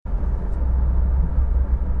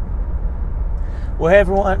Well, hey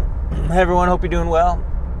everyone, hope you're doing well.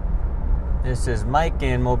 This is Mike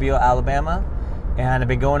in Mobile, Alabama, and I've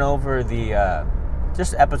been going over the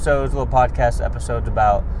just episodes, little podcast episodes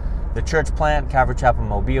about the church plant, Calvary Chapel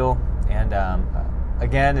Mobile, and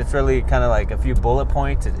again, it's really kind of like a few bullet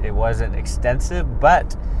points. It wasn't extensive,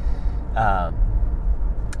 but I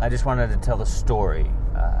just wanted to tell the story,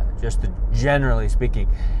 generally speaking,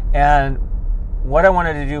 and what I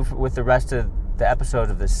wanted to do with the rest of the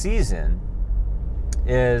episodes of the season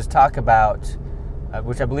is talk about,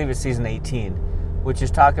 which I believe is season 18, which is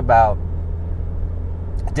talk about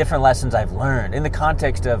different lessons I've learned in the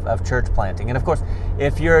context of church planting. And of course,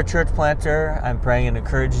 if you're a church planter, I'm praying and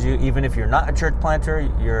encourage you. Even if you're not a church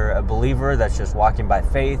planter, you're a believer that's just walking by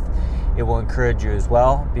faith, it will encourage you as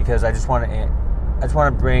well, because I just want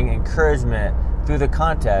to bring encouragement through the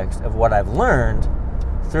context of what I've learned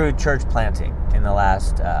through church planting in the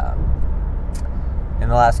last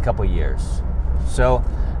couple years. So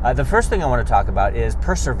the first thing I want to talk about is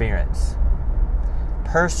perseverance.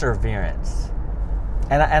 Perseverance.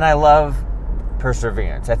 And I love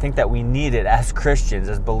perseverance. I think that we need it as Christians,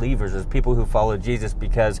 as believers, as people who follow Jesus,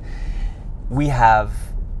 because we have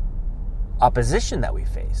opposition that we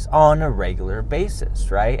face on a regular basis,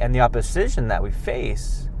 right? And the opposition that we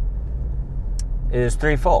face is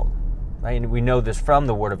threefold, right? And we know this from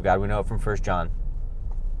the Word of God. We know it from 1 John.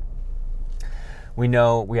 We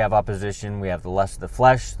know we have opposition. We have the lust of the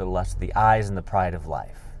flesh, the lust of the eyes, and the pride of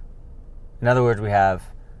life. In other words, we have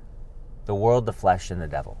the world, the flesh, and the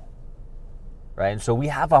devil, right? And so we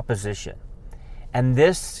have opposition. And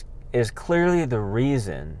this is clearly the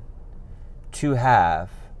reason to have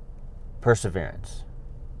perseverance.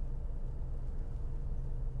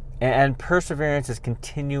 And perseverance is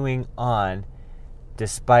continuing on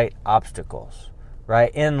despite obstacles,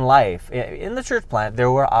 right? In life, in the church plant,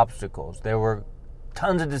 there were obstacles. There were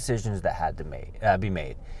tons of decisions that had to be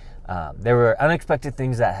made. There were unexpected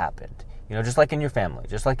things that happened, just like in your family,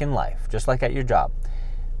 just like in life, just like at your job.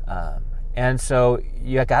 And so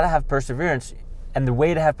you got to have perseverance. And the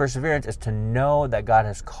way to have perseverance is to know that God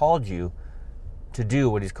has called you to do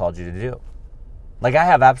what He's called you to do. Like, I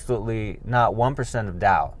have absolutely not 1% of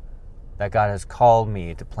doubt that God has called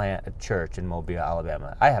me to plant a church in Mobile,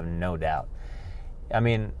 Alabama. I have no doubt. I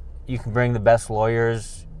mean, you can bring the best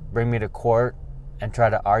lawyers, bring me to court, and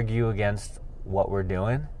try to argue against what we're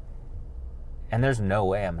doing, and there's no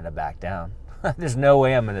way I'm going to back down. There's no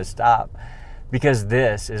way I'm going to stop, because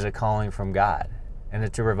this is a calling from God, and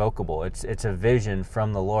it's irrevocable. It's a vision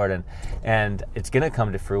from the Lord, and it's going to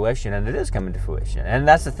come to fruition, and it is coming to fruition. And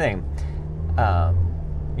that's the thing.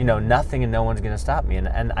 Nothing and no one's going to stop me,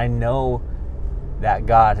 and I know that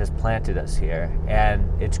God has planted us here,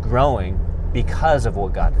 and it's growing because of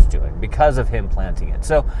what God is doing, because of Him planting it.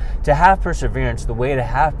 So to have perseverance, the way to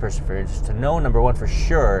have perseverance is to know, number one, for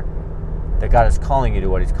sure, that God is calling you to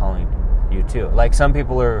what He's calling you to. Like, some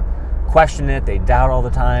people are questioning it, they doubt all the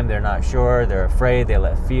time, they're not sure, they're afraid, they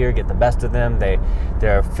let fear get the best of them,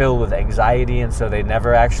 they're filled with anxiety, and so they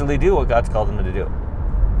never actually do what God's called them to do.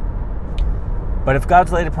 But if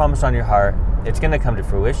God's laid a promise on your heart, it's going to come to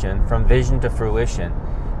fruition. From vision to fruition,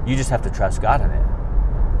 you just have to trust God in it.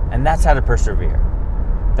 And that's how to persevere.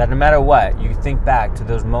 That no matter what, you think back to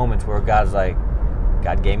those moments where God's like,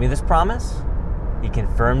 God gave me this promise. He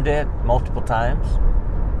confirmed it multiple times.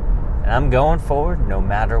 And I'm going forward no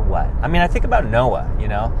matter what. I mean, I think about Noah,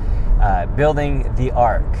 building the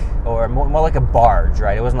ark, or more like a barge,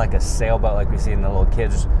 right? It wasn't like a sailboat like we see in the little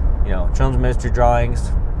kids, children's ministry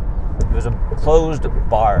drawings. It was a closed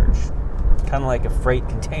barge, kind of like a freight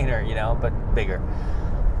container, but bigger.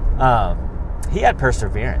 He had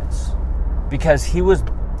perseverance because he was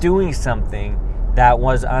doing something that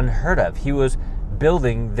was unheard of. He was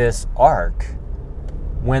building this ark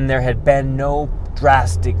when there had been no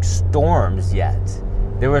drastic storms yet.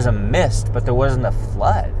 There was a mist, but there wasn't a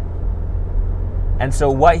flood. And so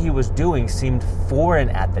what he was doing seemed foreign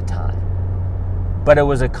at the time. But it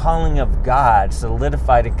was a calling of God,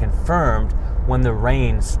 solidified and confirmed when the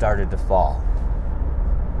rain started to fall.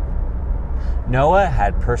 Noah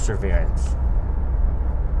had perseverance.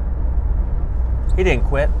 He didn't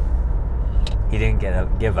quit. He didn't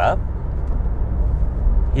give up.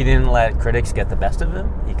 He didn't let critics get the best of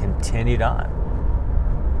him. He continued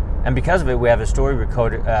on. And because of it, we have a story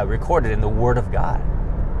recorded in the Word of God.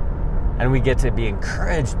 And we get to be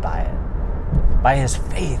encouraged by it, by his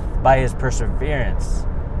faith, by his perseverance,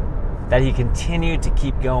 that he continued to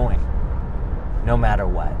keep going no matter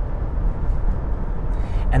what.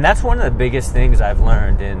 And that's one of the biggest things I've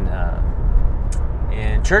learned in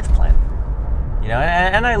church planting.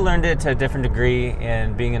 And I learned it to a different degree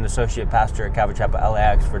in being an associate pastor at Calvary Chapel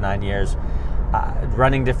LAX for 9 years.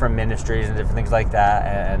 running different ministries and different things like that.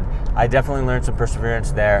 And I definitely learned some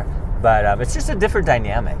perseverance there. But it's just a different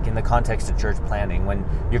dynamic in the context of church planning when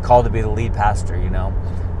you're called to be the lead pastor,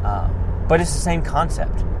 But it's the same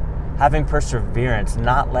concept. Having perseverance,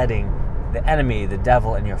 not letting the enemy, the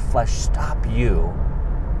devil, and your flesh stop you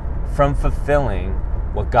from fulfilling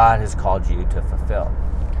what God has called you to fulfill.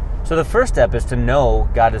 So the first step is to know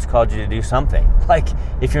God has called you to do something. Like,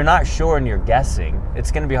 if you're not sure and you're guessing,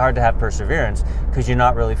 it's going to be hard to have perseverance because you're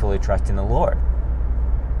not really fully trusting the Lord.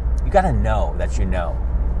 You got to know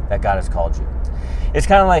that God has called you. It's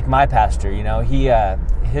kind of like my pastor,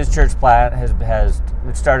 his church plant has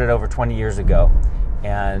started over 20 years ago,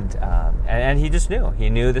 and he just knew. He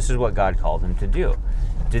knew this is what God called him to do.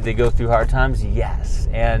 Did they go through hard times? Yes.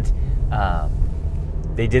 And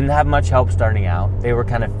they didn't have much help starting out. They were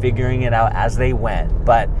kind of figuring it out as they went,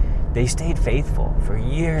 but they stayed faithful for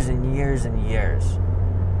years and years and years.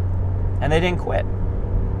 And they didn't quit.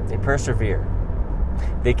 They persevered.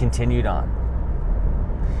 They continued on.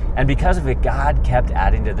 And because of it, God kept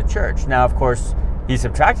adding to the church. Now, of course, he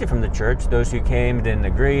subtracted from the church those who came, didn't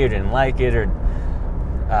agree, or didn't like it, or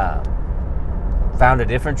found a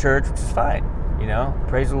different church, which is fine.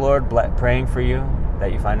 Praise the Lord, praying for you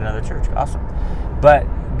that you find another church. Awesome. But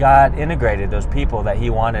God integrated those people that he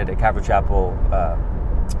wanted at Calvary Chapel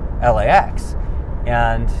LAX.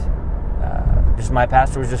 And just my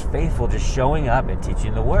pastor was just faithful, just showing up and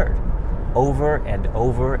teaching the word over and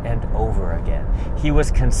over and over again. He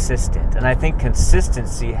was consistent. And I think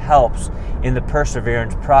consistency helps in the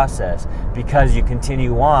perseverance process because you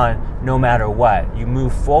continue on no matter what. You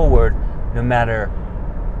move forward no matter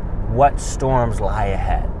what storms lie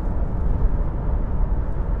ahead.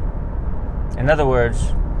 In other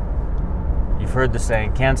words, you've heard the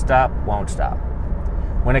saying, can't stop, won't stop.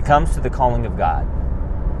 When it comes to the calling of God,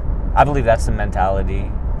 I believe that's the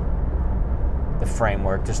mentality, the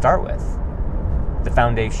framework to start with, the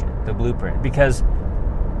foundation, the blueprint. Because,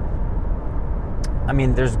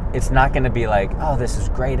 it's not going to be like, oh, this is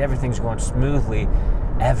great, everything's going smoothly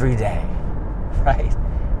every day, right?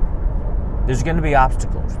 There's going to be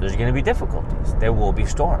obstacles. There's going to be difficulties. There will be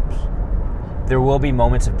storms. There will be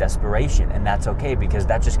moments of desperation, and that's okay because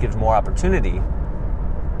that just gives more opportunity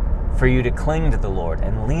for you to cling to the Lord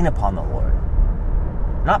and lean upon the Lord.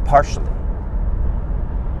 Not partially,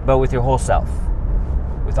 but with your whole self,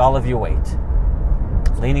 with all of your weight,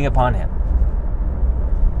 leaning upon Him.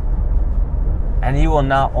 And He will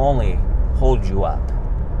not only hold you up,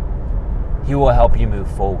 He will help you move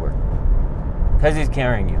forward because He's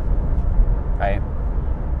carrying you, right?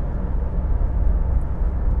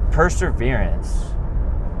 Perseverance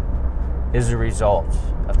is a result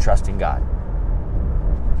of trusting God.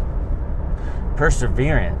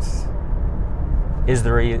 Perseverance is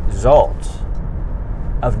the result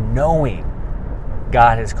of knowing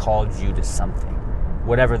God has called you to something,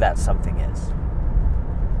 whatever that something is.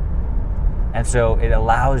 And so it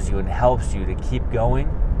allows you and helps you to keep going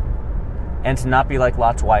and to not be like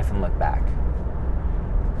Lot's wife and look back,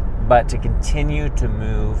 but to continue to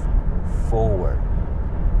move forward.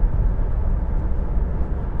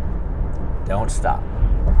 Don't stop.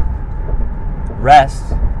 Rest,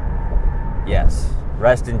 yes.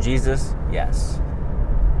 Rest in Jesus, yes.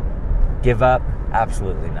 Give up,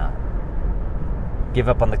 absolutely not. Give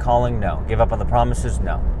up on the calling, no. Give up on the promises,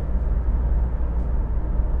 no.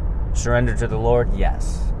 Surrender to the Lord,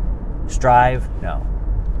 yes. Strive, no.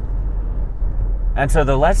 And so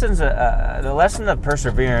the lesson of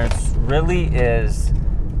perseverance really is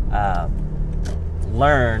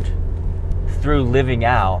learned through living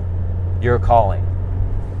out your calling.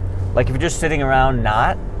 Like if you're just sitting around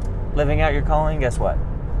not living out your calling, guess what?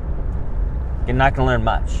 You're not going to learn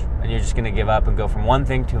much, and you're just going to give up and go from one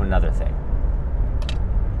thing to another thing.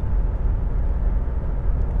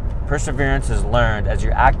 Perseverance is learned as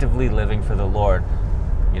you're actively living for the Lord,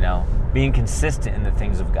 being consistent in the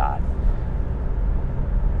things of God.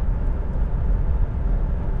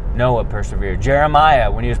 Noah persevered.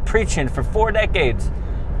 Jeremiah, when he was preaching for 4 decades,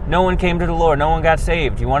 no one came to the Lord. No one got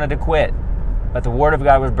saved. He wanted to quit. But the word of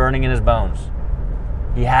God was burning in his bones.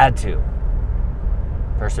 He had to.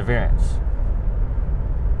 Perseverance.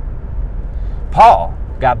 Paul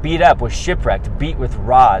got beat up, was shipwrecked, beat with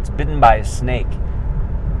rods, bitten by a snake,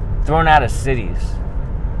 thrown out of cities.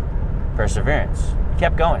 Perseverance. He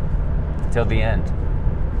kept going till the end.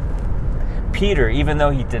 Peter, even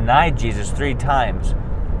though he denied Jesus 3 times,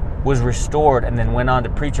 was restored and then went on to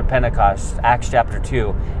preach at Pentecost, Acts chapter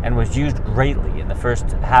 2, and was used greatly in the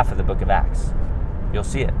first half of the book of Acts. You'll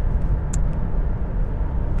see it.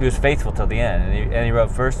 He was faithful till the end, and he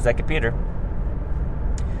wrote 1st, 2nd Peter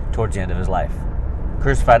towards the end of his life.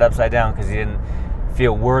 crucified upside down because he didn't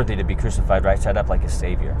feel worthy to be crucified right side up like his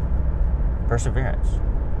Savior. Perseverance.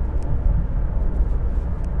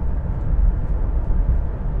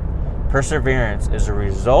 Perseverance is a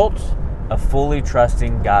result of fully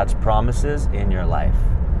trusting God's promises in your life.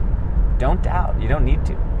 Don't doubt. You don't need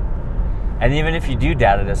to. And even if you do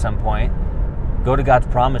doubt it at some point, go to God's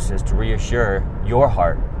promises to reassure your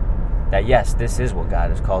heart that yes, this is what God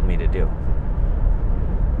has called me to do.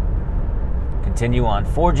 Continue on,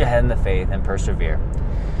 forge ahead in the faith, and persevere.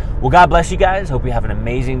 Well, God bless you guys. Hope you have an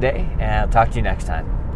amazing day, and I'll talk to you next time.